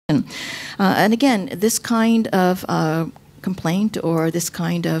television. And again, this kind of complaint or this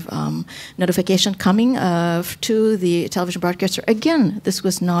kind of notification coming to the television broadcaster, again, this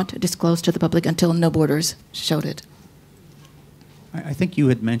was not disclosed to the public until No Borders showed it. I think you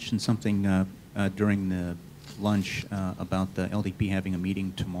had mentioned something during the lunch about the LDP having a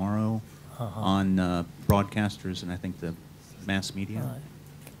meeting tomorrow on broadcasters and I think the mass media.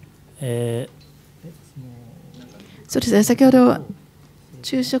 そうですね、先ほど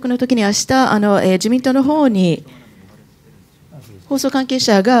昼食の時に明日自民党の方に放送関係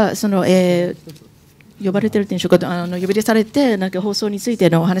者が呼ばれているというんでしょうか、呼び出されてなんか放送について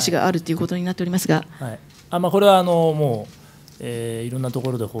のお話があるということになっておりますが、はい、これはもう、いろんなと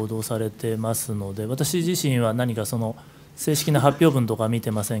ころで報道されてますので、私自身は何か正式な発表文とか見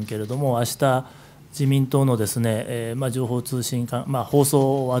てませんけれども、明日自民党のですね、情報通信放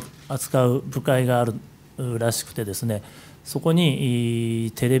送を扱う部会があるらしくてですね、そこ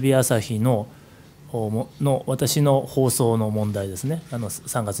にテレビ朝日の私の放送の問題ですね、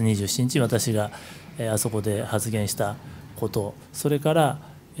3月27日私があそこで発言したこと、それから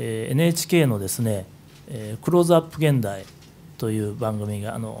NHK のですねクローズアップ現代という番組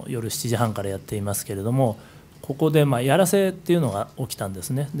が夜7時半からやっていますけれども、ここでやらせっていうのが起きたんで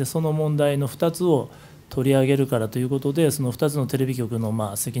すね。でその問題の2つを取り上げるからということで、その2つのテレビ局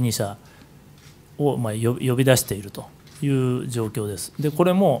の責任者を呼び出しているという状況です。でこ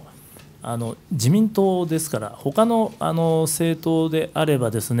れも自民党ですから、他の政党であれば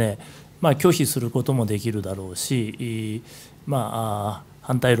ですね、拒否することもできるだろうし、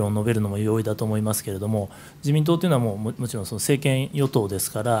反対論を述べるのも容易だと思いますけれども、自民党というのはもちろん政権与党です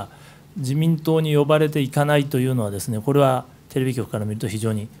から、自民党に呼ばれていかないというのはですね、これはテレビ局から見ると非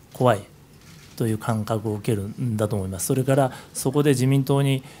常に怖いという感覚を受けるんだと思います。それからそこで自民党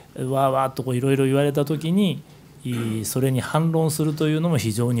にわーわーっといろいろ言われたときに、それに反論するというのも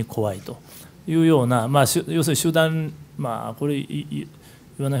非常に怖いというような、要するに集団、これ言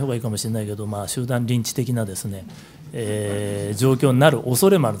わない方がいいかもしれないけど、集団リンチ的なですね、状況になる恐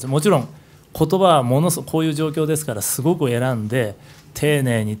れもあるんです。もちろん言葉はこういう状況ですからすごく選んで丁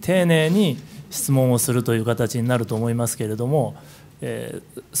寧に質問をするという形になると思いますけれども、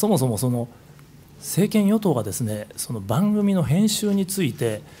そもそも政権与党がですね、その番組の編集につい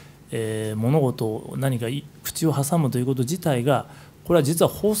て物事を何か口を挟むということ自体が、これは実は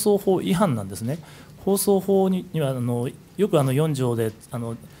放送法違反なんですね。放送法にはよく4条で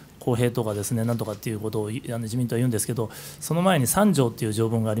公平とかですね、なんとかっていうことを自民党は言うんですけど、その前に3条っていう条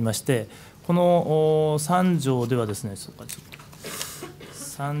文がありまして、この3条ではですね、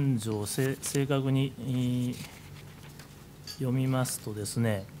3条正確に読みますとです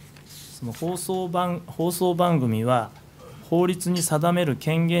ね、その放送番組は法律に定める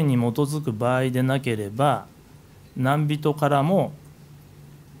権限に基づく場合でなければ、何人からも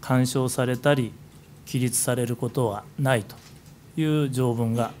干渉されたり規律されることはないという条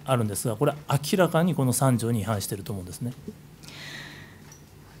文があるんですが、これは明らかにこの3条に違反していると思うんですね。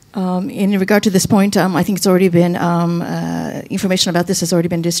In regard to this point, I think it's already been information about this has already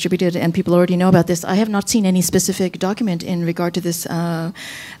been distributed, and people already know about this. I have not seen any specific document in regard to this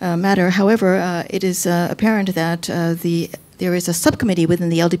matter. However, it is apparent that there is a subcommittee within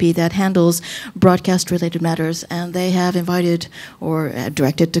the LDP that handles broadcast-related matters, and they have invited or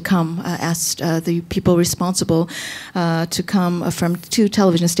directed to come, asked the people responsible to come from 2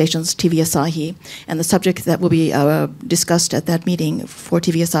 television stations, TV Asahi, and the subject that will be discussed at that meeting for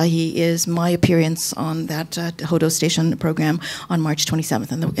TV Asahi is my appearance on that Hodo station program on March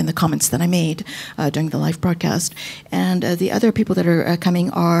 27th, in the comments that I made during the live broadcast. And the other people that are coming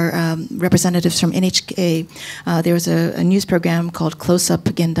are representatives from NHK. There's a news program called Close Up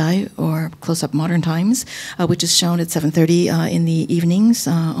Gendai, or Close Up Modern Times, which is shown at 7:30 in the evenings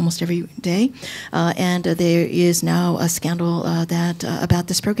almost every day. And there is now a scandal about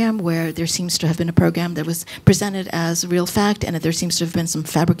this program, where there seems to have been a program that was presented as real fact, and that there seems to have been some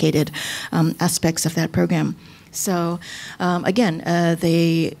fabricated aspects of that program. So again,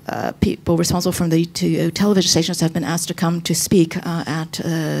 the people responsible from the 2 television stations have been asked to come to speak at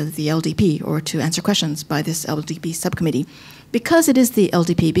the LDP, or to answer questions by this LDP subcommittee. Because it is the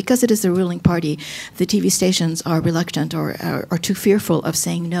LDP, because it is the ruling party, the TV stations are reluctant or are too fearful of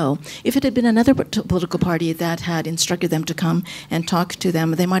saying no. If it had been another political party that had instructed them to come and talk to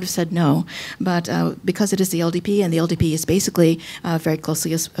them, they might have said no. But because it is the LDP, and the LDP is basically very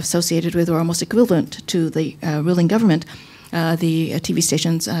closely associated with, or almost equivalent to, the ruling government, the TV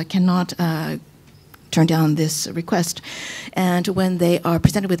stations cannot turn down this request. And when they are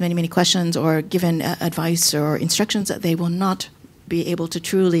presented with many questions or given advice or instructions, they will not be able to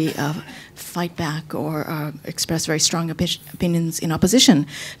truly fight back or express very strong opinions in opposition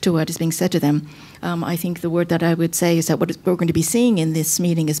to what is being said to them. I think the word that I would say is that what we're going to be seeing in this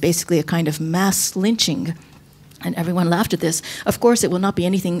meeting is basically a kind of mass lynching. And everyone laughed at this. Of course, it will not be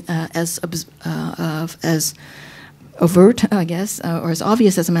anything as overt, I guess, or as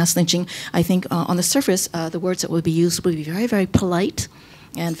obvious as a mass lynching. I think on the surface, the words that will be used will be very, very polite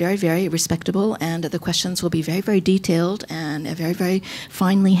and very, very respectable, and the questions will be very, very detailed and very, very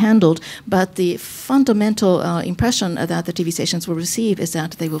finely handled. But the fundamental impression that the TV stations will receive is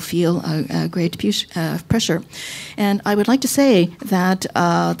that they will feel a great pressure. And I would like to say that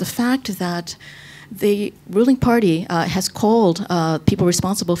the fact that the ruling party has called people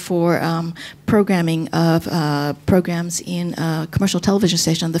responsible for programming of programs in commercial television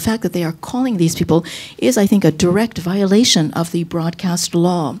station. The fact that they are calling these people is, I think, a direct violation of the broadcast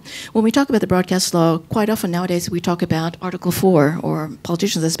law. When we talk about the broadcast law, quite often nowadays we talk about Article 4, or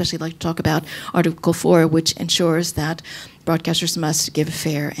politicians especially like to talk about Article 4, which ensures that broadcasters must give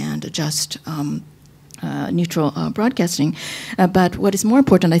fair and just neutral broadcasting. But what is more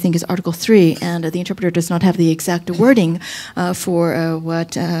important, I think, is Article 3, and the interpreter does not have the exact wording for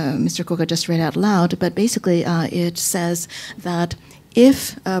what Mr. Koga just read out loud, but basically it says that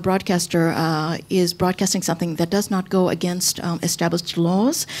if a broadcaster is broadcasting something that does not go against established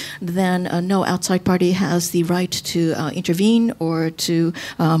laws, then no outside party has the right to intervene or to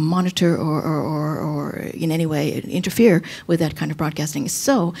monitor or in any way interfere with that kind of broadcasting.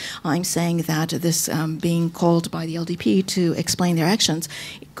 So I'm saying that this being called by the LDP to explain their actions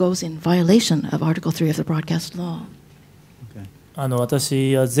goes in violation of Article 3 of the broadcast law.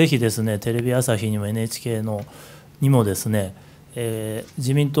 私はぜひですね、テレビ朝日にも NHK にもですね、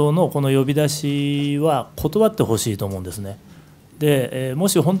自民党のこの呼び出しは断ってほしいと思うんですね。で、も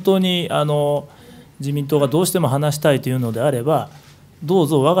し本当に自民党がどうしても話したいというのであれば、どう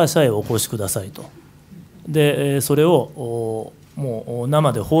ぞ我が社へお越しくださいと。で、それをもう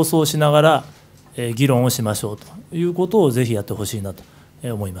生で放送しながら議論をしましょうということをぜひやってほしいなと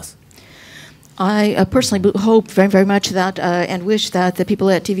思います。I personally hope very, very much that and wish that the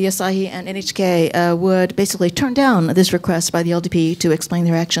people at TV Asahi and NHK would basically turn down this request by the LDP to explain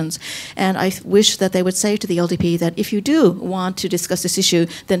their actions. And I wish that they would say to the LDP that if you do want to discuss this issue,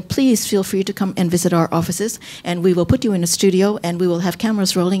 then please feel free to come and visit our offices, and we will put you in a studio, and we will have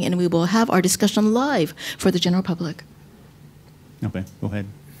cameras rolling, and we will have our discussion live for the general public. Okay, go ahead.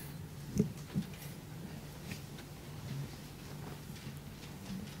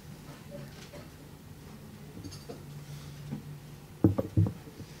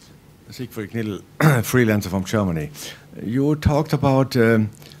 Siegfried Knittel, freelancer from Germany. You talked about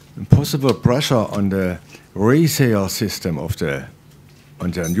possible pressure on the resale system on the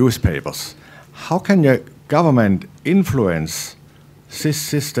newspapers. How can your government influence this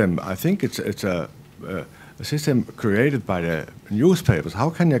system? I think it's a system created by the newspapers. How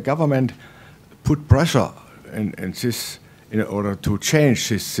can your government put pressure in this in order to change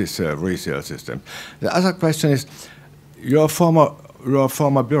this resale system? The other question is, you're a former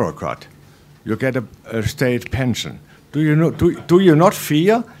bureaucrat. You get a state pension. Do you not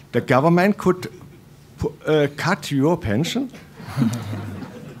fear the government could cut your pension?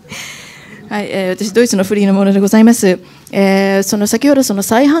 はい、私ドイツのフリーのものでございます。その先ほどその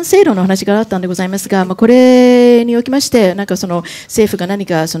再販制度の話があったんでございますが、これにおきましてなんかその政府が何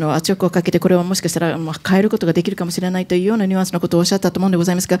かその圧力をかけてこれをもしかしたら変えることができるかもしれないというようなニュアンスのことをおっしゃったと思うんでご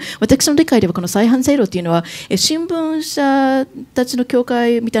ざいますが、私の理解ではこの再販制度というのは新聞社たちの協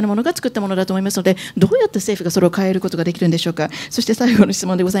会みたいなものが作ったものだと思いますので、どうやって政府がそれを変えることができるんでしょうか。そして最後の質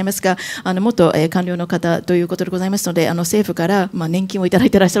問でございますが、元官僚の方ということでございますので、政府から年金をいただ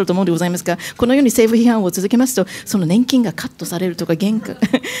いていらっしゃると思うんでございますが、このように政府批判を続けますと、その年金がカットされるとか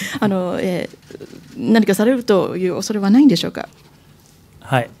何かされるという恐れはないんでしょうか。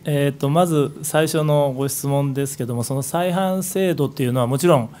はい、まず最初のご質問ですけども、その再販制度っていうのはもち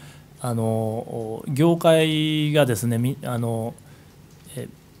ろん業界がですねみん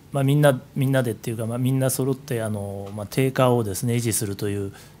なでっていうか、みんな揃って定価をですね維持するとい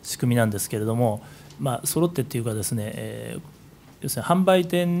う仕組みなんですけれども、揃ってっていうかですね、要するに販売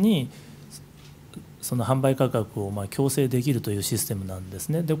店にその販売価格を強制できるというシステムなんです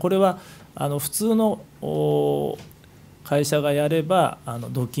ね。でこれは普通の会社がやれば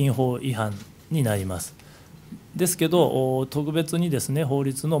独禁法違反になります。ですけど特別にですね法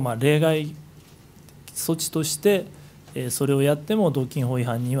律の例外措置としてそれをやっても独禁法違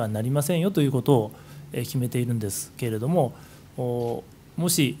反にはなりませんよということを決めているんですけれども、も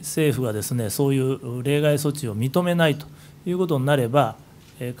し政府がですねそういう例外措置を認めないということになれば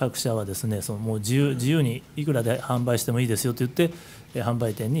各社はですね、もう自由にいくらで販売してもいいですよと言って、販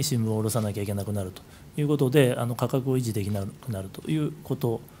売店に新聞を下ろさなきゃいけなくなるということで、価格を維持できなくなるというこ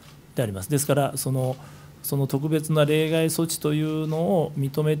とであります。ですから、その特別な例外措置というのを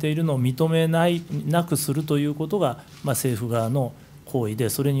認めているのを認めなくするということが、政府側の行為で、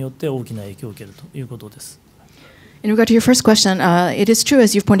それによって大きな影響を受けるということです。In regard to your first question, it is true,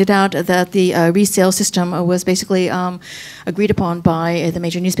 as you've pointed out, that the resale system was basically agreed upon by the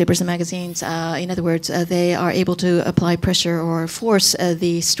major newspapers and magazines. In other words, they are able to apply pressure or force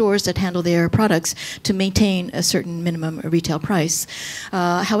the stores that handle their products to maintain a certain minimum retail price.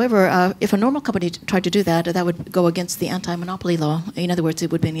 However, if a normal company tried to do that, that would go against the anti-monopoly law. In other words,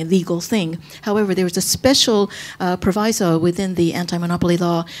 it would be an illegal thing. However, there is a special proviso within the anti-monopoly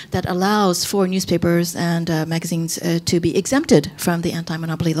law that allows for newspapers and magazines to be exempted from the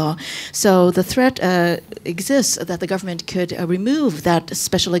anti-monopoly law. So the threat exists that the government could remove that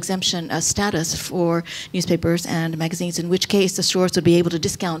special exemption status for newspapers and magazines, in which case the stores would be able to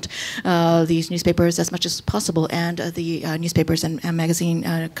discount these newspapers as much as possible, and the newspapers and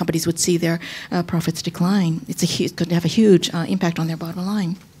magazine companies would see their profits decline. It's going to have a huge impact on their bottom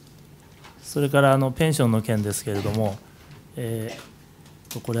line. それからペンションの件ですけれども、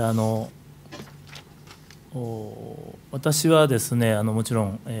これ私はですね、もちろ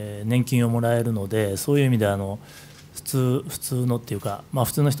ん、年金をもらえるので、そういう意味で普通のっていうか、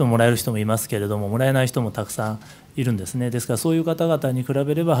普通の人ももらえる人もいますけれども、もらえない人もたくさんいるんですね。ですから、そういう方々に比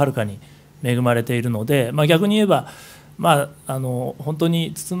べればはるかに恵まれているので、逆に言えば、本当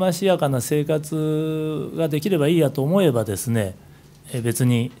につつましやかな生活ができればいいやと思えばですね、別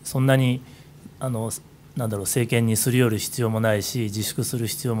にそんなに政権にすり寄る必要もないし、自粛する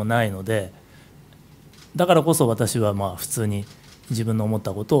必要もないので、だからこそ私は普通に自分の思っ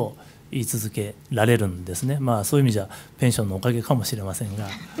たことを言い続けられるんですね。そういう意味じゃペンションのおかげかもしれませんが、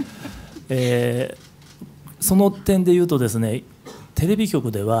その点で言うとですね、テレビ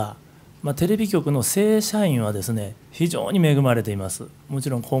局では、テレビ局の正社員はですね、非常に恵まれています。もち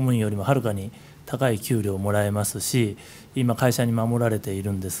ろん公務員よりもはるかに高い給料をもらえますし、今会社に守られてい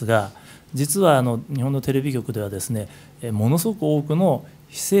るんですが、実は日本のテレビ局ではですね、ものすごく多くの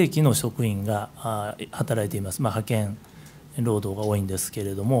非正規の職員が働いています。派遣労働が多いんですけ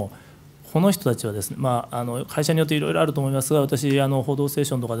れども、この人たちはですね、会社によっていろいろあると思いますが、私報道ステー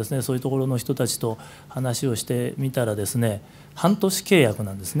ションとかですね、そういうところの人たちと話をしてみたらですね、半年契約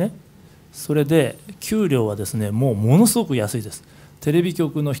なんですね。それで給料はですね、ものすごく安いです。テレビ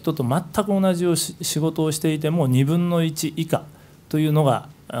局の人と全く同じ仕事をしていても2分の1以下というのが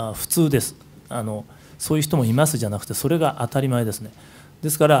普通です。そういう人もいますじゃなくて、それが当たり前ですね。で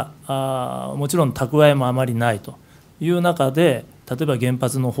すからもちろん蓄えもあまりないという中で、例えば原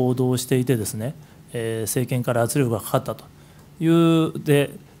発の報道をしていてですね、政権から圧力がかかったとい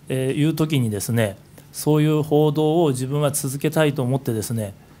う時にですね、そういう報道を自分は続けたいと思ってです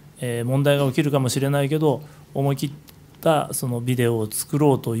ね、問題が起きるかもしれないけど思い切ったそのビデオを作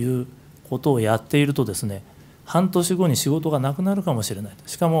ろうということをやっているとですね、半年後に仕事がなくなるかもしれない。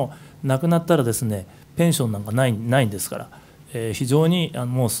しかもなくなったらですね、ペンションなんかないんですから、非常に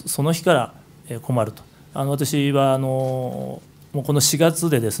もうその日から困ると。私はもうこの4月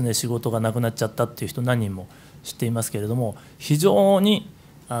でですね、仕事がなくなっちゃったっていう人何人も知っていますけれども、非常に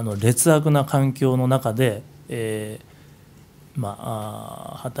劣悪な環境の中で、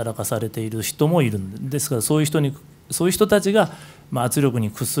働かされている人もいるんですから、そういう人たちが圧力に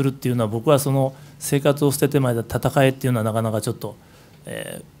屈するっていうのは、僕はその生活を捨ててまで戦えっていうのはなかなかちょっと、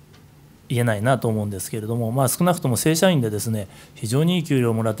言えないなと思うんですけれども、少なくとも正社員でですね、非常にいい給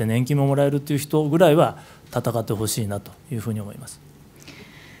料をもらって年金ももらえるっていう人ぐらいは戦ってほしいなというふうに思います。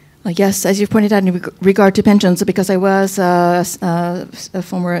Yes, as you pointed out in regard to pensions, because I was a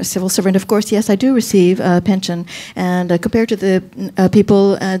former civil servant, of course, yes, I do receive a pension. And compared to the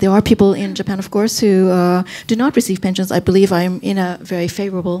people, there are people in Japan, of course, who do not receive pensions. I believe I'm in a very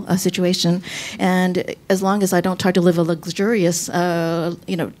favorable situation. And as long as I don't try to live a luxurious,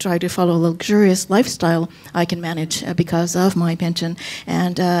 try to follow a luxurious lifestyle, I can manage because of my pension.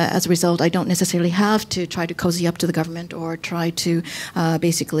 And as a result, I don't necessarily have to try to cozy up to the government or try to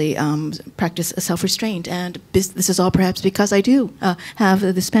basically practice self-restraint, and this is all perhaps because I do have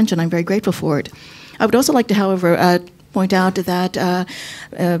this pension. I'm very grateful for it. I would also like to, however, point out that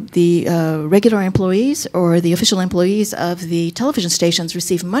the regular employees or the official employees of the television stations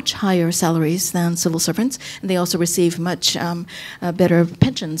receive much higher salaries than civil servants, and they also receive much better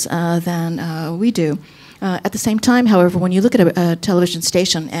pensions than we do. At the same time, however, when you look at a television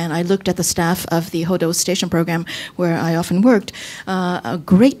station, and I looked at the staff of the Hodo station program where I often worked, a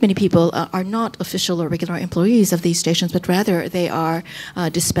great many people are not official or regular employees of these stations, but rather they are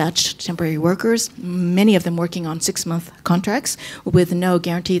dispatched temporary workers, many of them working on 6-month contracts with no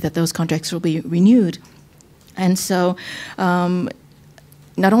guarantee that those contracts will be renewed. And so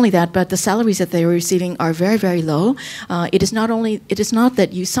not only that, but the salaries that they are receiving are very, very low. It is not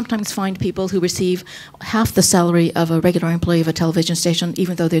that you sometimes find people who receive half the salary of a regular employee of a television station,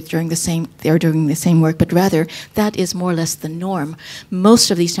 even though they're doing the same work, but rather that is more or less the norm.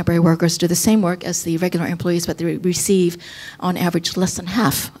 Most of these temporary workers do the same work as the regular employees, but they receive, on average, less than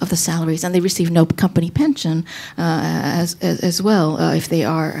half of the salaries, and they receive no company pension as well if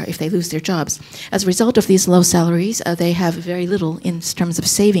they lose their jobs. As a result of these low salaries, they have very little in terms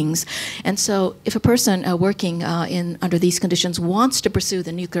of savings. And so if a person working under these conditions wants to pursue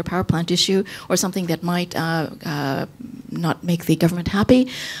the nuclear power plant issue or something that might not make the government happy,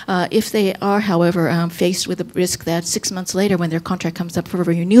 if they are, however, faced with the risk that 6 months later when their contract comes up for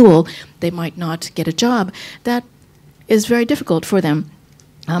renewal, they might not get a job, that is very difficult for them.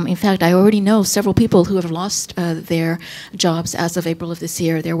 In fact, I already know several people who have lost their jobs as of April of this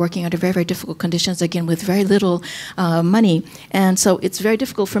year. They're working under very, very difficult conditions, again, with very little money. And so it's very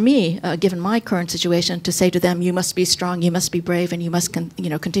difficult for me, given my current situation, to say to them, you must be strong, you must be brave, and you must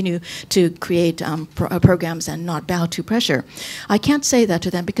continue to create programs and not bow to pressure. I can't say that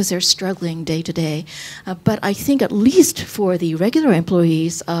to them because they're struggling day to day. But I think at least for the regular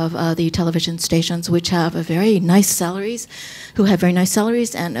employees of the television stations, which have very nice salaries,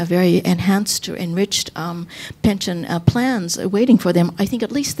 and a very enhanced or enriched pension plans waiting for them, I think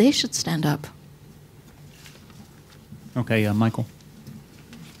at least they should stand up. Okay, Michael.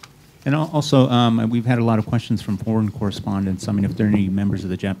 And also, we've had a lot of questions from foreign correspondents. I mean, if there are any members of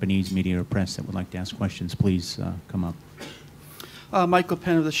the Japanese media or press that would like to ask questions, please come up. Michael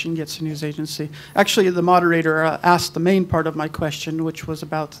Penn of the Shigeaki News Agency. Actually, the moderator asked the main part of my question, which was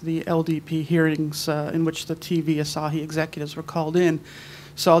about the LDP hearings in which the TV Asahi executives were called in.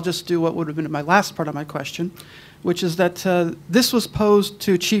 So I'll just do what would have been my last part of my question, which is that this was posed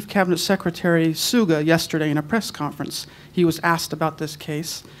to Chief Cabinet Secretary Suga yesterday in a press conference. He was asked about this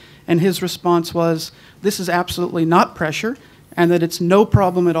case, and his response was, this is absolutely not pressure, and that it's no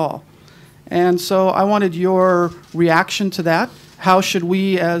problem at all. And so I wanted your reaction to that. How should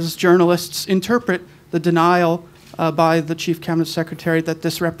we as journalists interpret the denial by the Chief Cabinet Secretary that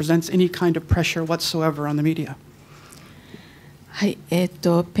this represents any kind of pressure whatsoever on the media? はい、ペ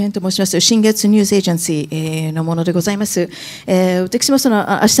ンと申します。新月ニュースエージェンシーのものでございます。私も明日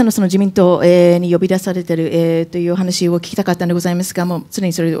のその自民党に呼び出されているというお話を聞きたかったのでございますが、もうすで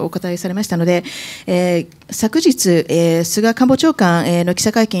にそれをお答えされましたので、昨日、菅官房長官の記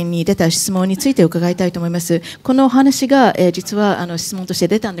者会見に出た質問について伺いたいと思います。このお話が実は質問として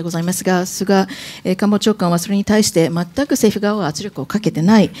出たんでございますが、菅官房長官はそれに対して全く政府側は圧力をかけて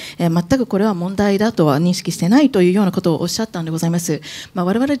ない、全くこれは問題だとは認識してないというようなことをおっしゃったんでございます。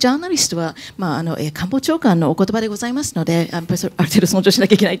我々ジャーナリストは、官房長官のお言葉でございますので、ある程度尊重しな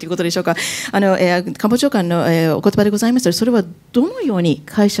きゃいけないということでしょうか。官房長官のお言葉でございますので、それはどのように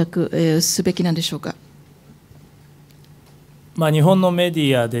解釈すべきなんでしょうか。日本のメデ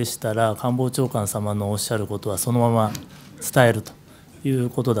ィアでしたら、官房長官様のおっしゃることはそのまま伝えるという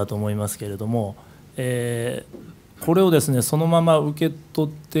ことだと思いますけれども、これをですね、そのまま受け取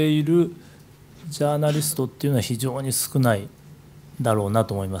っているジャーナリストっていうのは非常に少ないだろうな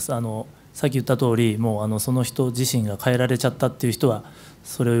と思います。さっき言った通り、もうその人自身が変えられちゃったっていう人は、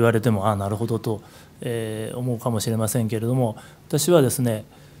それを言われても、なるほどと、思うかもしれませんけれども、私はですね、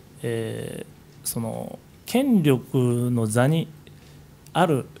その権力の座にあ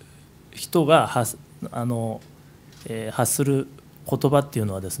る人が発する言葉っていう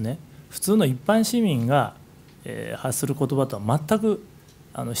のはですね、普通の一般市民が発する言葉とは全く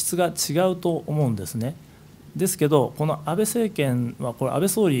質が違うと思うんですね。ですけど、この安倍政権は、これ安倍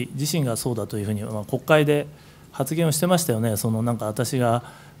総理自身がそうだというふうに、国会で発言をしてましたよね。なんか私が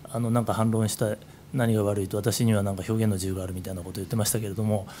なんか反論した何が悪いと、私にはなんか表現の自由があるみたいなことを言ってましたけれど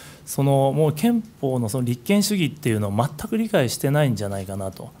も、もう憲法の立憲主義っていうのを全く理解してないんじゃないか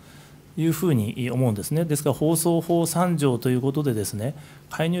なというふうに思うんですね。ですから放送法3条ということでですね、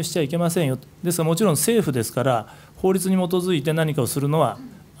介入しちゃいけませんよ。ですからもちろん政府ですから法律に基づいて何かをするのは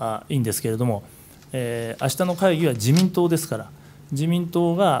いいんですけれども、明日の会議は自民党ですから、自民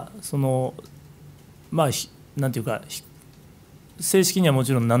党がなんていうか、正式にはも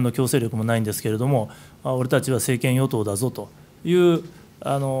ちろん何の強制力もないんですけれども、俺たちは政権与党だぞという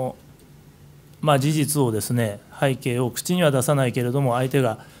事実をですね、背景を口には出さないけれども、相手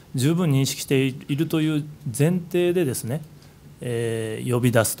が十分認識しているという前提でですね、呼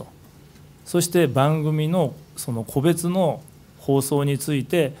び出すと、そして番組のその個別の放送につい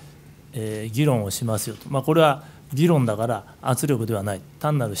て、議論をしますよと、これは議論だから圧力ではない、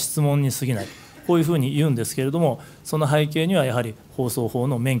単なる質問に過ぎない、こういうふうに言うんですけれども、その背景にはやはり放送法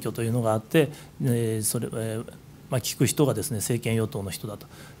の免許というのがあって、聞く人がですね、政権与党の人だと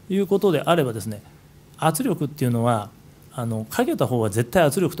いうことであればですね、圧力っていうのはかけた方は絶対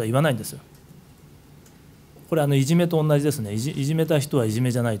圧力とは言わないんですよ。これいじめと同じですね。いじめた人はいじ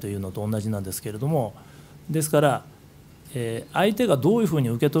めじゃないというのと同じなんですけれども、ですから相手がどういうふうに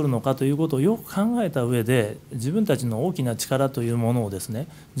受け取るのかということをよく考えた上で、自分たちの大きな力というものをですね、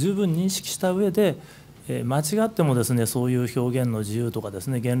十分認識した上で、間違ってもですね、そういう表現の自由とかです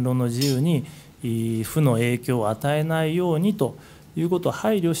ね、言論の自由に負の影響を与えないようにということを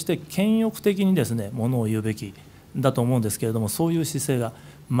配慮して、権欲的にですね、ものを言うべきだと思うんですけれども、そういう姿勢が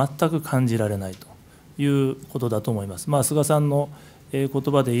全く感じられないということだと思います。菅さんの言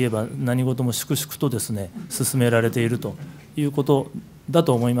葉で言えば、何事も粛々とですね、進められているということだ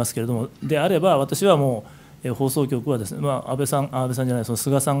と思いますけれども、であれば私はもう放送局はですね、安倍さんじゃない、その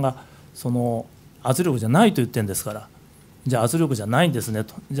菅さんがその圧力じゃないと言ってるんですから、じゃあ圧力じゃないんですね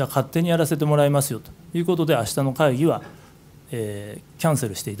と、じゃあ勝手にやらせてもらいますよということで、明日の会議はキャンセ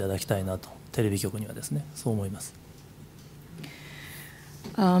ルしていただきたいなと、テレビ局にはですね、そう思います。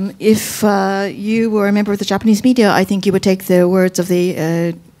If you were a member of the Japanese media, I think you would take the words of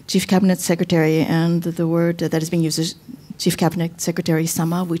the Chief Cabinet Secretary and the word that is being used as Chief Cabinet Secretary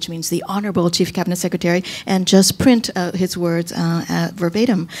Sama, which means the Honorable Chief Cabinet Secretary, and just print his words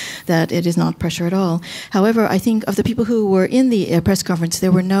verbatim, that it is not pressure at all. However, I think of the people who were in the press conference,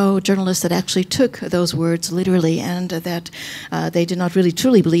 there were no journalists that actually took those words literally, and that they did not really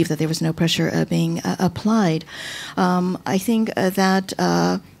truly believe that there was no pressure being applied. I think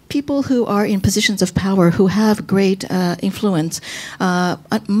that people who are in positions of power, who have great influence,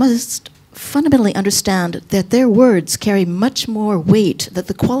 must fundamentally understand that their words carry much more weight, that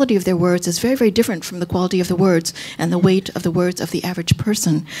the quality of their words is very, very different from the quality of the words and the weight of the words of the average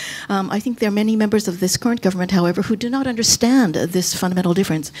person. I think there are many members of this current government, however, who do not understand this fundamental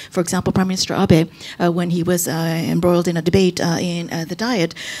difference. For example, Prime Minister Abe, when he was embroiled in a debate in the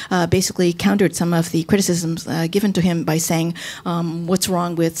Diet, basically countered some of the criticisms given to him by saying, what's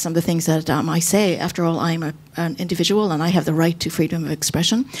wrong with some of the things that I say? After all, I'm an individual and I have the right to freedom of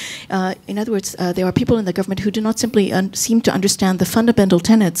expression. In other words, there are people in the government who do not simply seem to understand the fundamental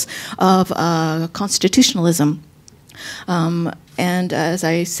tenets of constitutionalism. And as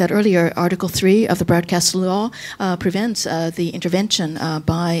I said earlier, Article 3 of the Broadcast Law prevents the intervention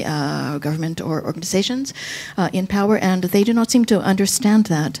by government or organizations in power, and they do not seem to understand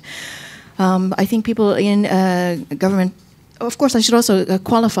that. I think people in government. Of course, I should also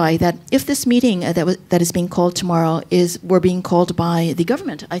qualify that if this meeting that is being called tomorrow were being called by the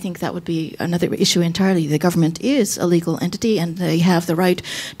government, I think that would be another issue entirely. The government is a legal entity, and they have the right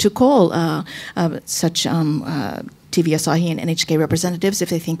to call such TV Asahi and NHK representatives if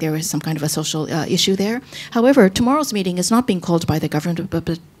they think there is some kind of a social issue there. However, tomorrow's meeting is not being called by the government,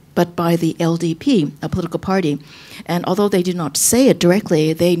 but by the LDP, a political party. And although they do not say it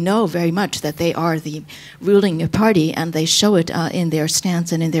directly, they know very much that they are the ruling party, and they show it in their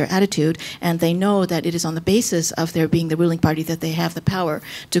stance and in their attitude, and they know that it is on the basis of their being the ruling party that they have the power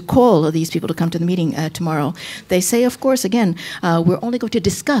to call these people to come to the meeting tomorrow. They say, of course, again, we're only going to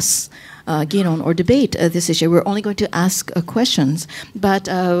discuss Giron or debate this issue. We're only going to ask questions, but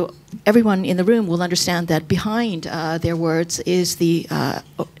everyone in the room will understand that behind their words is the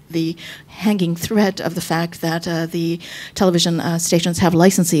hanging threat of the fact that the television stations have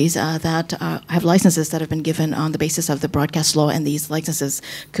licenses that have been given on the basis of the broadcast law, and these licenses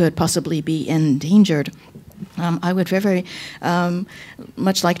could possibly be endangered. I would very, very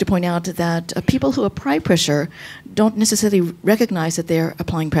much like to point out that people who apply pressure don't necessarily recognize that they're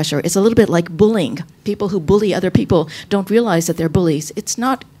applying pressure. It's a little bit like bullying. People who bully other people don't realize that they're bullies. It's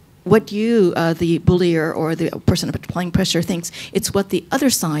not what you, the bullier or the person applying pressure, thinks. It's what the other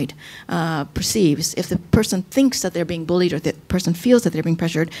side perceives. If the person thinks that they're being bullied or the person feels that they're being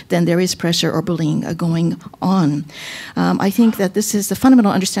pressured, then there is pressure or bullying going on. I think that this is the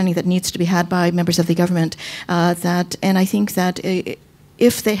fundamental understanding that needs to be had by members of the government. And I think that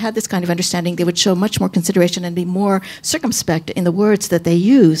if they had this kind of understanding, they would show much more consideration and be more circumspect in the words that they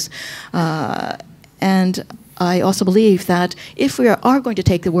use. And I also believe that if we are going to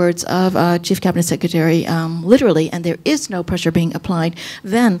take the words of Chief Cabinet Secretary literally, and there is no pressure being applied,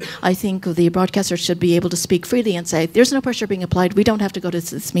 then I think the broadcaster should be able to speak freely and say, there's no pressure being applied, we don't have to go to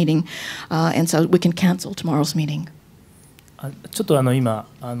this meeting, and so we can cancel tomorrow's meeting. ちょっと今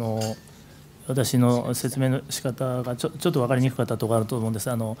私の説明の仕方がちょっと分かりにくかったところあると思うんです。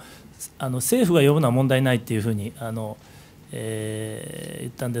政府が呼ぶのは問題ないっていうふうに言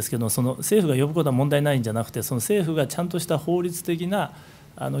ったんですけど、その政府が呼ぶことは問題ないんじゃなくて、その政府がちゃんとした法律的な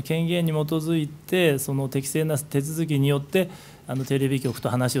権限に基づいて、その適正な手続きによってテレビ局と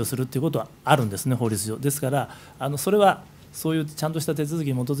話をするということはあるんですね、法律上。ですからそれはそういうちゃんとした手続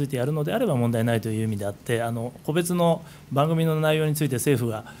きに基づいてやるのであれば問題ないという意味であって、個別の番組の内容について政府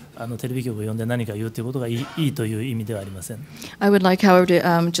がテレビ局を呼んで何か言うということがいいという意味ではありません。I would like, however, to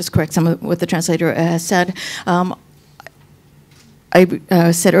just correct some of what the translator said. I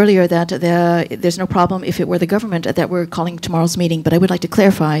said earlier that there's no problem if it were the government that we're calling tomorrow's meeting, but I would like to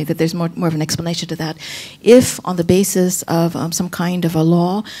clarify that there's more of an explanation to that. If, on the basis of some kind of a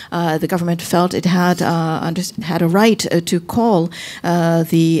law, the government felt it had a right to call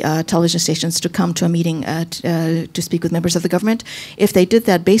the television stations to come to a meeting to speak with members of the government, if they did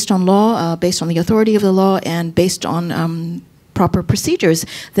that based on law, based on the authority of the law, and based on proper procedures,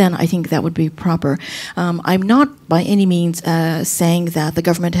 then I think that would be proper. I'm not by any means saying that the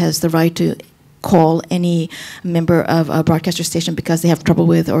government has the right to call any member of a broadcaster station because they have trouble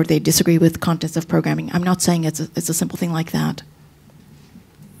with or they disagree with contents of programming. I'm not saying it's a simple thing like that.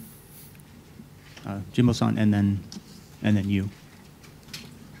 Jimbo-san, and then you.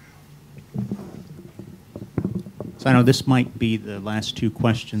 So I know this might be the last two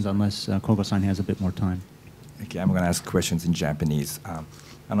questions unless Koga-san has a bit more time. Okay, I'm going to ask questions in Japanese.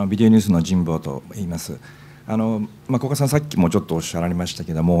 ビデオニュースの神保と言います。古賀さんさっきもちょっとおっしゃられました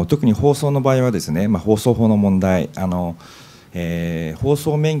けども、特に放送の場合はですね、放送法の問題、放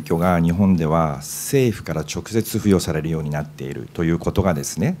送免許が日本では政府から直接付与されるようになっているということがで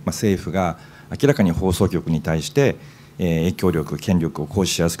すね、政府が明らかに放送局に対して影響力、権力を行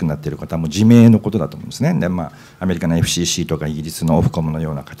使しやすくなっていることはもう自明のことだと思うんですね。で、アメリカの FCC とかイギリスのオフコムの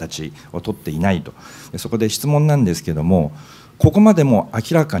ような形を取っていないと。そこで質問なんですけども、ここまでも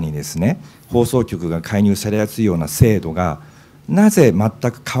明らかにですね、放送局が介入されやすいような制度がなぜ全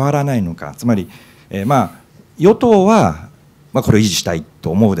く変わらないのか。つまり、与党はこれを維持したい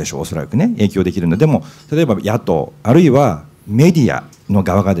と思うでしょう、おそらくね、影響できるので。でも例えば野党あるいはメディアの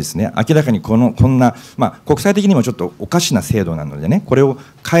側がですね、明らかにこんな、国際的にもちょっとおかしな制度なのでね、これを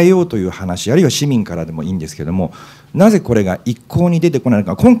変えようという話、あるいは市民からでもいいんですけども、なぜこれが一向に出てこないの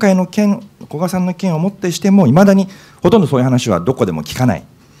か。今回の件、古賀さんの件をもってしてもいまだにほとんどそういう話はどこでも聞かない。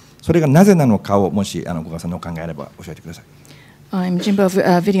それがなぜなのかをもし古賀さんのお考えあれば教えてください。I'm Jimbo of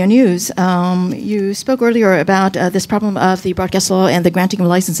Video News. You spoke earlier about this problem of the broadcast law and the granting of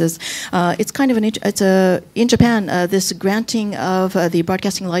licenses. It's kind of in Japan, this granting of the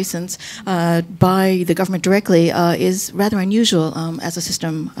broadcasting license by the government directly is rather unusual as a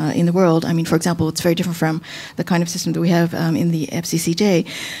system in the world. I mean, for example, it's very different from the kind of system that we have in the FCCJ.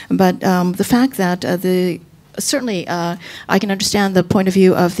 But the fact that certainly, I can understand the point of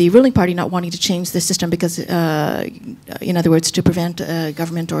view of the ruling party not wanting to change the system because, in other words, to prevent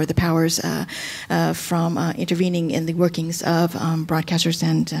government or the powers from intervening in the workings of broadcasters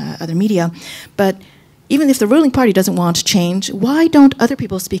and other media. But even if the ruling party doesn't want change, why don't other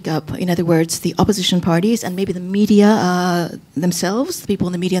people speak up? In other words, the opposition parties and maybe the media themselves, the people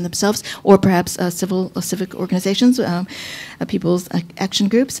in the media themselves, or perhaps civic organizations, people's action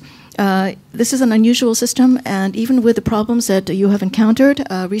groups. This is an unusual system, and even with the problems that you have encountered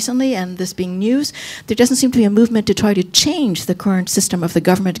recently and this being news, there doesn't seem to be a movement to try to change the current system of the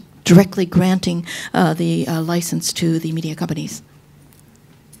government directly granting the license to the media companies.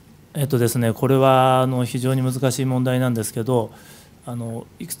 ですね、これは非常に難しい問題なんですけど、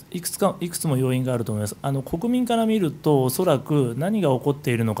いくつも要因があると思います。国民から見るとおそらく何が起こっ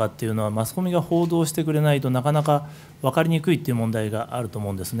ているのかっていうのはマスコミが報道してくれないとなかなか分かりにくいっていう問題があると思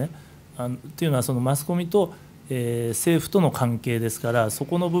うんですね。っていうのはそのマスコミと、政府との関係ですから、そ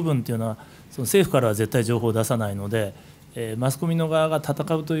この部分っていうのはその政府からは絶対情報を出さないので、マスコミの側が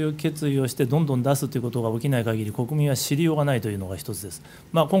戦うという決意をしてどんどん出すということが起きない限り国民は知りようがないというのが一つです。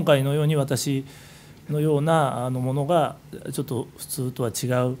今回のように私のようなものがちょっと普通とは違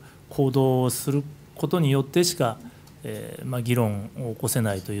う行動をすることによってしか、議論を起こせ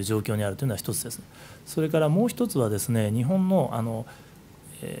ないという状況にあるというのは一つです。それからもう一つはですね、日本の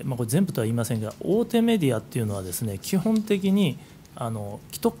これ全部とは言いませんが、大手メディアっていうのはですね、基本的に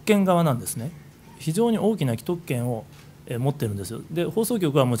既得権側なんですね。非常に大きな既得権を持ってるんですよ。で、放送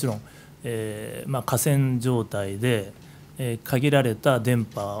局はもちろん、寡占状態で、限られた電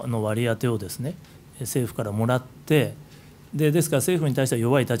波の割り当てをですね、政府からもらって、ですから政府に対しては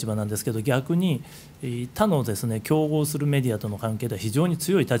弱い立場なんですけど、逆に他のですね、競合するメディアとの関係では非常に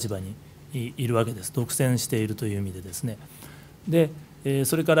強い立場にいるわけです。独占しているという意味でですね。で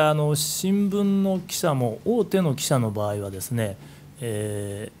それから新聞の記者も大手の記者の場合はですね、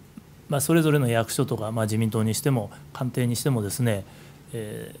それぞれの役所とか、自民党にしても官邸にしてもですね、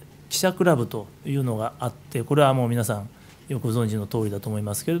記者クラブというのがあって、これはもう皆さんよくご存知の通りだと思い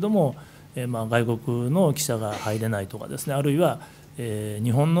ますけれども、外国の記者が入れないとかですね、あるいは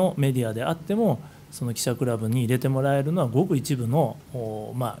日本のメディアであってもその記者クラブに入れてもらえるのはごく一部の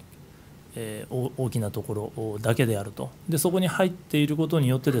大きなところだけであると。でそこに入っていることに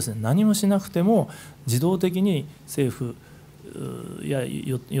よってですね、何もしなくても自動的に政府や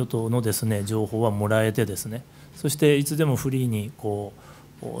与党のですね情報はもらえてですね、そしていつでもフリーにそ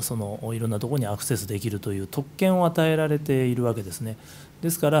のいろんなところにアクセスできるという特権を与えられているわけですね。で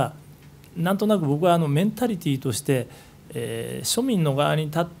すからなんとなく僕はメンタリティーとして、庶民の側に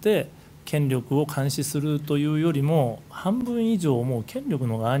立って権力を監視するというよりも半分以上もう権力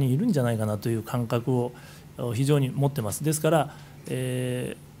の側にいるんじゃないかなという感覚を非常に持ってます。ですから、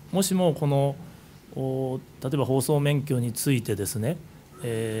もしもこの例えば放送免許についてですね、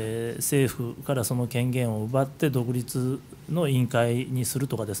政府からその権限を奪って独立の委員会にする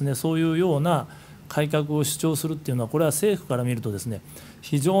とかですね、そういうような改革を主張するっていうのは、これは政府から見るとですね、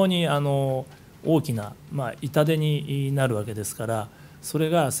非常に大きな、痛手になるわけですから、それ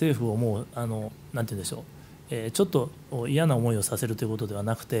が政府をもうなんて言うんでしょう、ちょっと嫌な思いをさせるということでは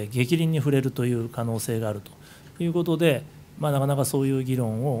なくて、逆鱗に触れるという可能性があるということで、なかなかそういう議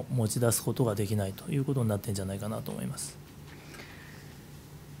論を持ち出すことができないということになっているんじゃないかなと思います。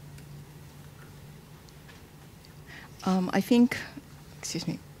I think, excuse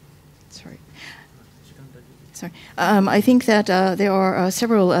me, sorry. I think that there are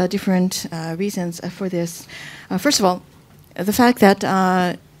several different reasons for this. First of all, the fact that,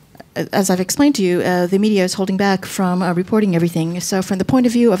 as I've explained to you, the media is holding back from reporting everything. So from the point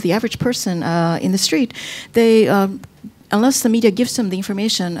of view of the average person in the street, they unless the media gives them the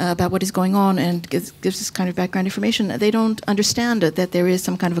information about what is going on and gives this kind of background information, they don't understand that there is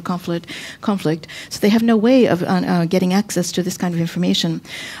some kind of a conflict. So they have no way of getting access to this kind of information.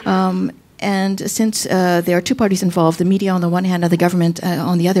 And since there are two parties involved, the media on the one hand and the government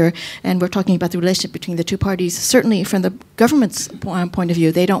on the other, and we're talking about the relationship between the two parties, certainly from the government's point of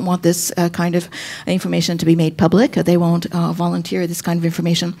view, they don't want this kind of information to be made public. They won't volunteer this kind of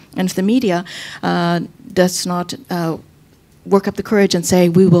information. And if the media does not work up the courage and say,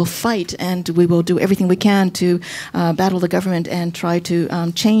 we will fight and we will do everything we can to battle the government and try to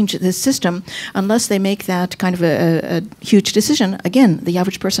change this system, unless they make that kind of a huge decision, again, the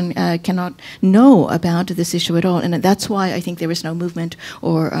average person cannot know about this issue at all. And that's why I think there is no movement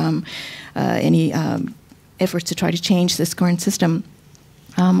or any efforts to try to change this current system.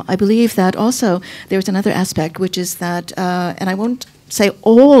 I believe that also there's another aspect, which is that, and I won't say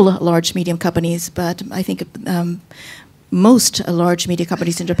all large medium companies, but I think most large media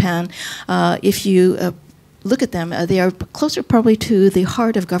companies in Japan, if you look at them, they are closer probably to the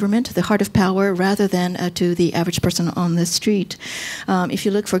heart of government, the heart of power, rather than to the average person on the street. If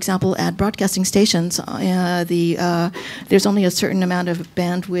you look, for example, at broadcasting stations, there's only a certain amount of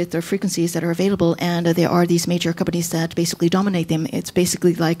bandwidth or frequencies that are available, and there are these major companies that basically dominate them. It's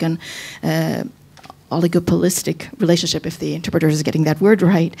basically like an oligopolistic relationship, if the interpreter is getting that word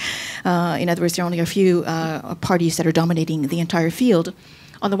right. In other words, there are only a few parties that are dominating the entire field.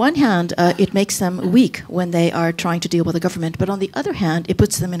 On the one hand, it makes them weak when they are trying to deal with the government, but on the other hand, it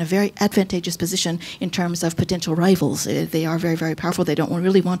puts them in a very advantageous position in terms of potential rivals. They are very, very powerful. They don't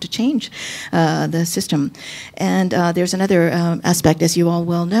really want to change the system. And there's another aspect, as you all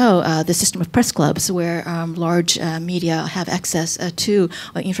well know, the system of press clubs, where large media have access to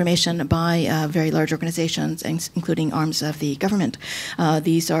information by very large organizations, including arms of the government.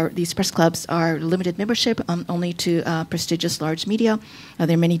 These press clubs are limited membership only to prestigious large media.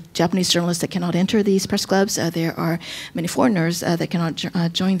 There are many Japanese journalists that cannot enter these press clubs. There are many foreigners that cannot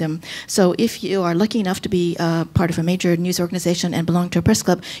join them. So if you are lucky enough to be part of a major news organization and belong to a press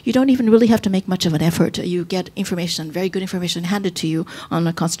club, you don't even really have to make much of an effort. You get information, very good information, handed to you on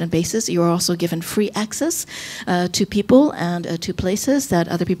a constant basis. You are also given free access to people and to places that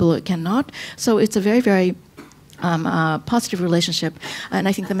other people cannot. So it's a very, very positive relationship. And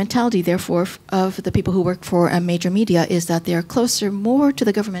I think the mentality, therefore, of the people who work for major media is that they are closer more to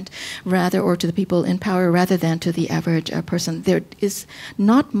the government or to the people in power rather than to the average person. There is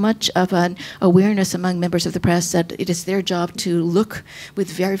not much of an awareness among members of the press that it is their job to look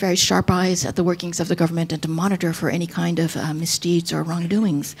with very, very sharp eyes at the workings of the government and to monitor for any kind of misdeeds or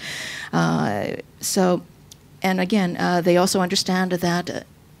wrongdoings. And again, they also understand that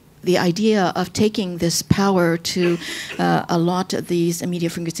the idea of taking this power to allot these media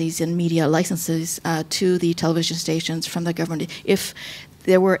frequencies and media licenses to the television stations from the government, if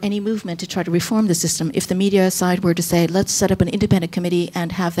there were any movement to try to reform the system, if the media side were to say, let's set up an independent committee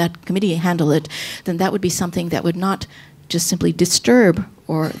and have that committee handle it, then that would be something that would not just simply disturb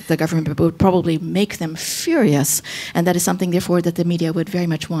or the government, but would probably make them furious. And that is something, therefore, that the media would very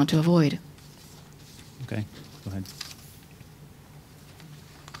much want to avoid. Okay, go ahead.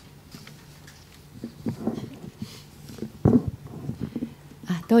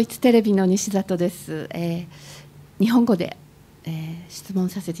 ドイツテレビの西里です。日本語で質問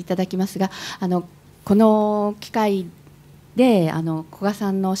させていただきますが、この機会で古賀さ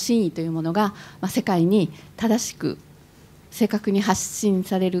んの真意というものが、世界に正しく正確に発信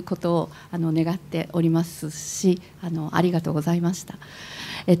されることを願っておりますし、ありがとうございました。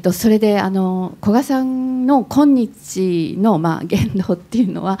それで古賀さんの今日の言動ってい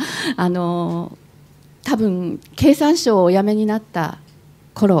うのは多分経産省をお辞めになった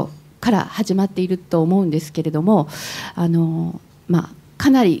頃から始まっていると思うんですけれども、か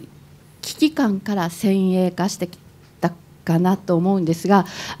なり危機感から先鋭化してきたかなと思うんですが、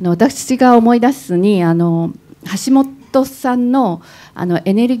私が思い出すに橋本さんの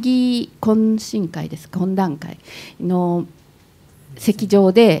エネルギー懇談会の席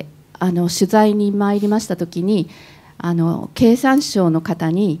上で取材に参りました時に経産省の方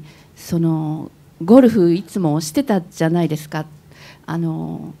にゴルフいつもしてたじゃないですか、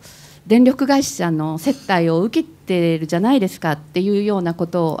電力会社の接待を受けてるじゃないですかっていうようなこ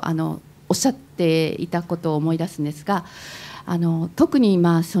とをおっしゃっていたことを思い出すんですが、特に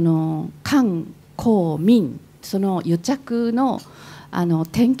官公民その癒着の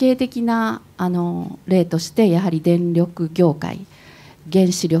典型的な例としてやはり電力業界、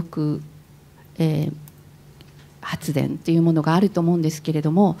原子力、発電というものがあると思うんですけれ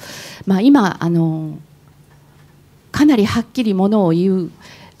ども、今かなりはっきりものを言う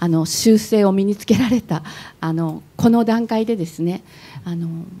習性を身につけられたこの段階でですね、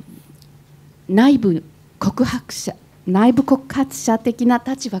内部告発者的な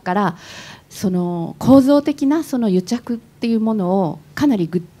立場から構造的な癒着っていうものをかなり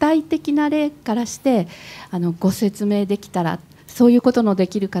具体的な例からしてご説明できたら、そういうことので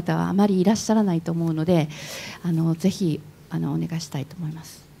きる方はあまりいらっしゃらないと思うのでぜひお願いしたいと思いま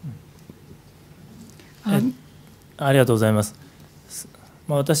す。ありがとうございます。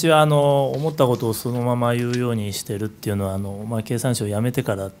私は思ったことをそのまま言うようにしてるっていうのは経産省を辞めて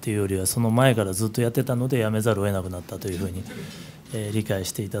からっていうよりはその前からずっとやってたので辞めざるを得なくなったというふうに理解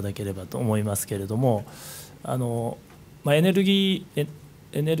していただければと思いますけれども、エネルギ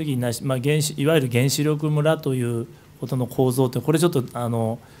ーないし、いわゆる原子力村ということの構造ってこれちょっと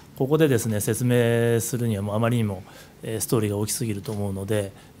ここでですね説明するにはもうあまりにもストーリーが大きすぎると思うの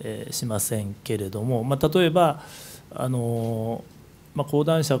でしませんけれども、例えば講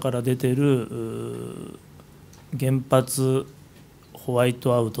談社から出てる原発ホワイ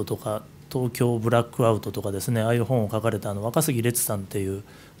トアウトとか東京ブラックアウトとかですね、ああいう本を書かれた若杉烈さんっていう、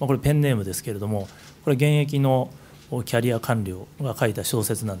これペンネームですけれども、これ現役のキャリア官僚が書いた小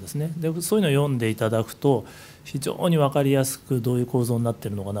説なんですね。でそういうのを読んでいただくと非常に分かりやすくどういう構造になって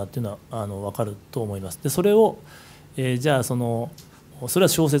いるのかなっていうのは分かると思います。でそれを、じゃあそれは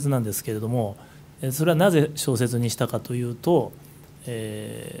小説なんですけれども、それはなぜ小説にしたかというと、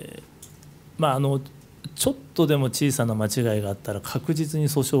ちょっとでも小さな間違いがあったら確実に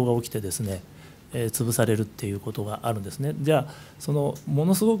訴訟が起きてですね、潰されるっていうことがあるんですね。じゃあも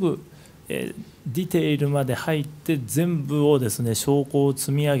のすごくディテールまで入って全部をですね証拠を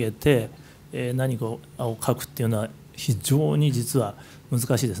積み上げて何かを書くっていうのは非常に実は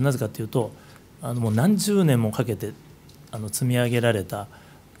難しいです。なぜかというともう何十年もかけて積み上げられた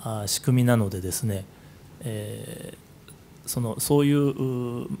仕組みなのでですね、そうい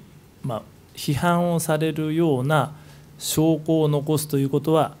う批判をされるような証拠を残すというこ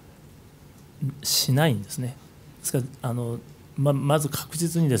とはしないんですね。ですからまず確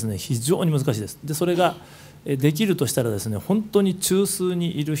実にですね非常に難しいです。でそれができるとしたらですね本当に中枢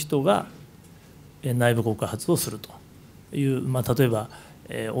にいる人が内部告発をするという、例えば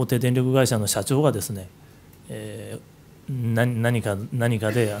大手電力会社の社長がですね何か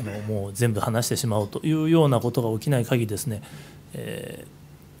でもう全部話してしまおうというようなことが起きない限りですね、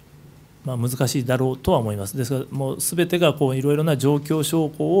難しいだろうとは思います。ですからもう全てがいろいろな状況証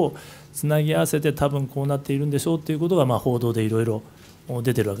拠をつなぎ合わせて多分こうなっているんでしょうということが報道でいろいろ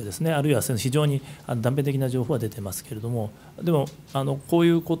出てるわけですね。あるいは非常に断片的な情報は出てますけれども、でもこうい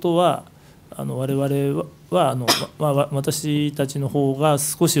うことは我々は私たちの方が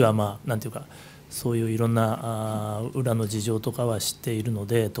少しはなんていうかそういういろんな裏の事情とかは知っているの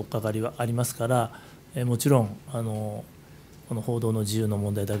で、取っかかりはありますから、もちろんこの報道の自由の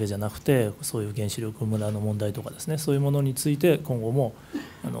問題だけじゃなくて、そういう原子力村の問題とかですね、そういうものについて今後も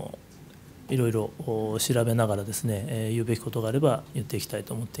いろいろ調べながらですね、言うべきことがあれば言っていきたい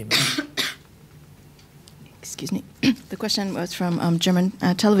と思っています。Excuse me. The question was from German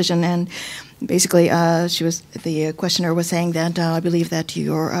television, and basically, the questioner was saying that I believe that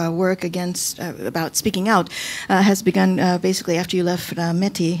your work about speaking out has begun basically after you left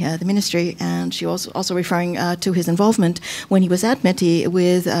METI, the ministry, and she was also referring to his involvement when he was at METI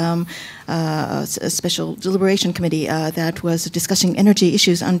with a special deliberation committee that was discussing energy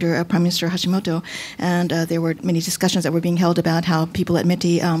issues under Prime Minister Hashimoto, and there were many discussions that were being held about how people at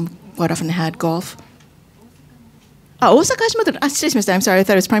METI quite often had golf. Osaka Hashimoto. I'm sorry. I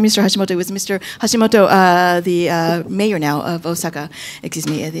thought it was Prime Minister Hashimoto. It was Mr. Hashimoto, the mayor now of Osaka. Excuse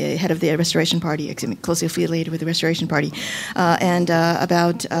me, the head of the Restoration Party. Excuse me, closely affiliated with the Restoration Party, and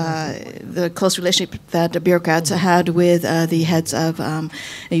about the close relationship that the bureaucrats had with the heads of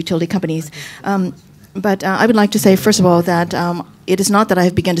utility companies. But I would like to say, first of all, that it is not that I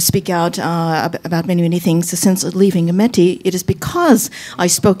have begun to speak out about many, many things since leaving METI. It is because I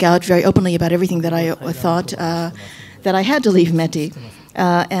spoke out very openly about everything that I thought that I had to leave METI.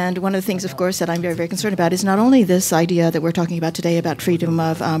 And one of the things, of course, that I'm very, very concerned about is not only this idea that we're talking about today about freedom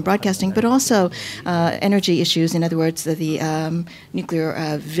of broadcasting, but also energy issues. In other words, the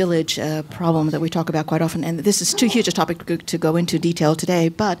nuclear village problem that we talk about quite often. And this is too huge a topic to go into detail today.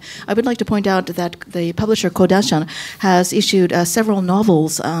 But I would like to point out that the publisher Kodansha has issued several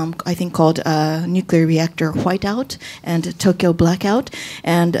novels, I think called Nuclear Reactor Whiteout and Tokyo Blackout.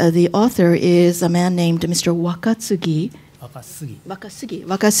 And the author is a man named Mr. Wakatsugi.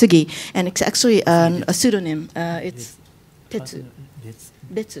 Wakasugi, and it's actually a pseudonym. It's Tetsu.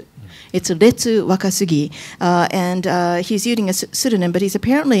 It's Retsu Wakasugi, and he's using a pseudonym, but he's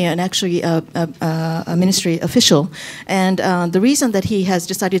apparently actually a ministry official. And the reason that he has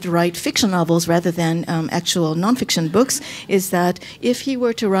decided to write fiction novels rather than actual nonfiction books is that if he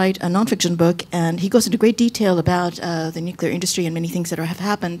were to write a nonfiction book, and he goes into great detail about the nuclear industry and many things that have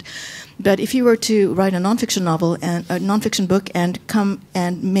happened, but if he were to write a nonfiction novel and a nonfiction book and come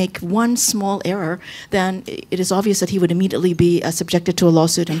and make one small error, then it is obvious that he would immediately be subjected to a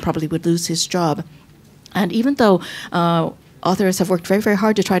lawsuit and probably would lose his job. And even though authors have worked very, very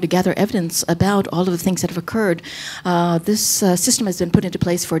hard to try to gather evidence about all of the things that have occurred, this system has been put into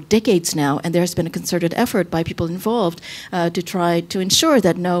place for decades now, and there has been a concerted effort by people involved to try to ensure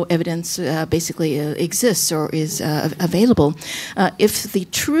that no evidence basically exists or is available. If the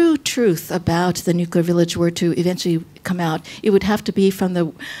true truth about the nuclear village were to eventually come out, it would have to be from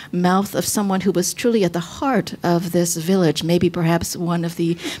the mouth of someone who was truly at the heart of this village, maybe perhaps one of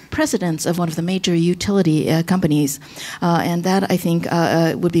the presidents of one of the major utility companies. And that, I think,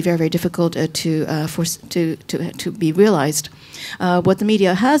 would be very, very difficult to be realized. What the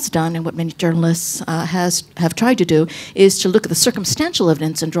media has done and what many journalists have tried to do is to look at the circumstantial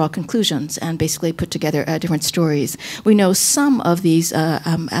evidence and draw conclusions and basically put together different stories. We know some of these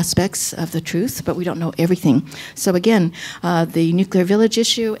aspects of the truth, but we don't know everything. So again, the nuclear village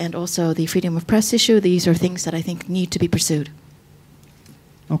issue and also the freedom of press issue, these are things that I think need to be pursued.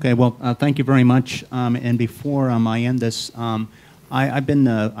 Okay, well, thank you very much. And before I end this, I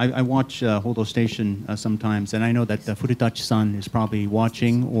watch Hodo Station sometimes, and I know that Furutachi-san is probably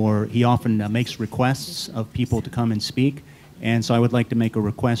watching, or he often makes requests of people to come and speak. And so I would like to make a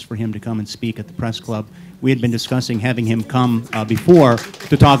request for him to come and speak at the press club. We had been discussing having him come before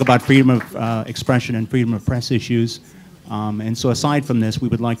to talk about freedom of expression and freedom of press issues. And so aside from this, we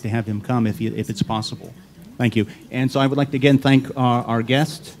would like to have him come if it's possible. Thank you. And so I would like to again thank our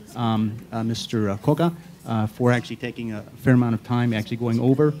guest, Mr. Koga, for actually taking a fair amount of time actually going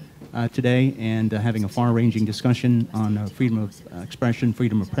over today and having a far-ranging discussion on freedom of expression,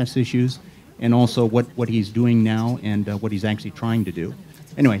 freedom of press issues, and also what he's doing now and what he's actually trying to do.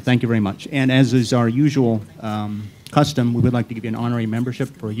 Anyway, thank you very much. And as is our usual custom, we would like to give you an honorary membership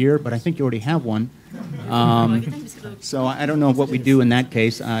for a year, but I think you already have one. So I don't know what we do in that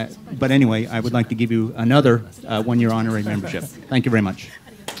case. But anyway, I would like to give you another one-year honorary membership. Thank you very much.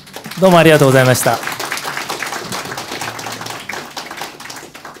 どうもありがとうございました。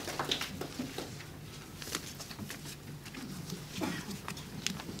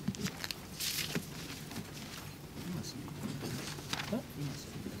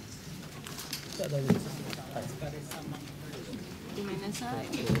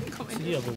次は僕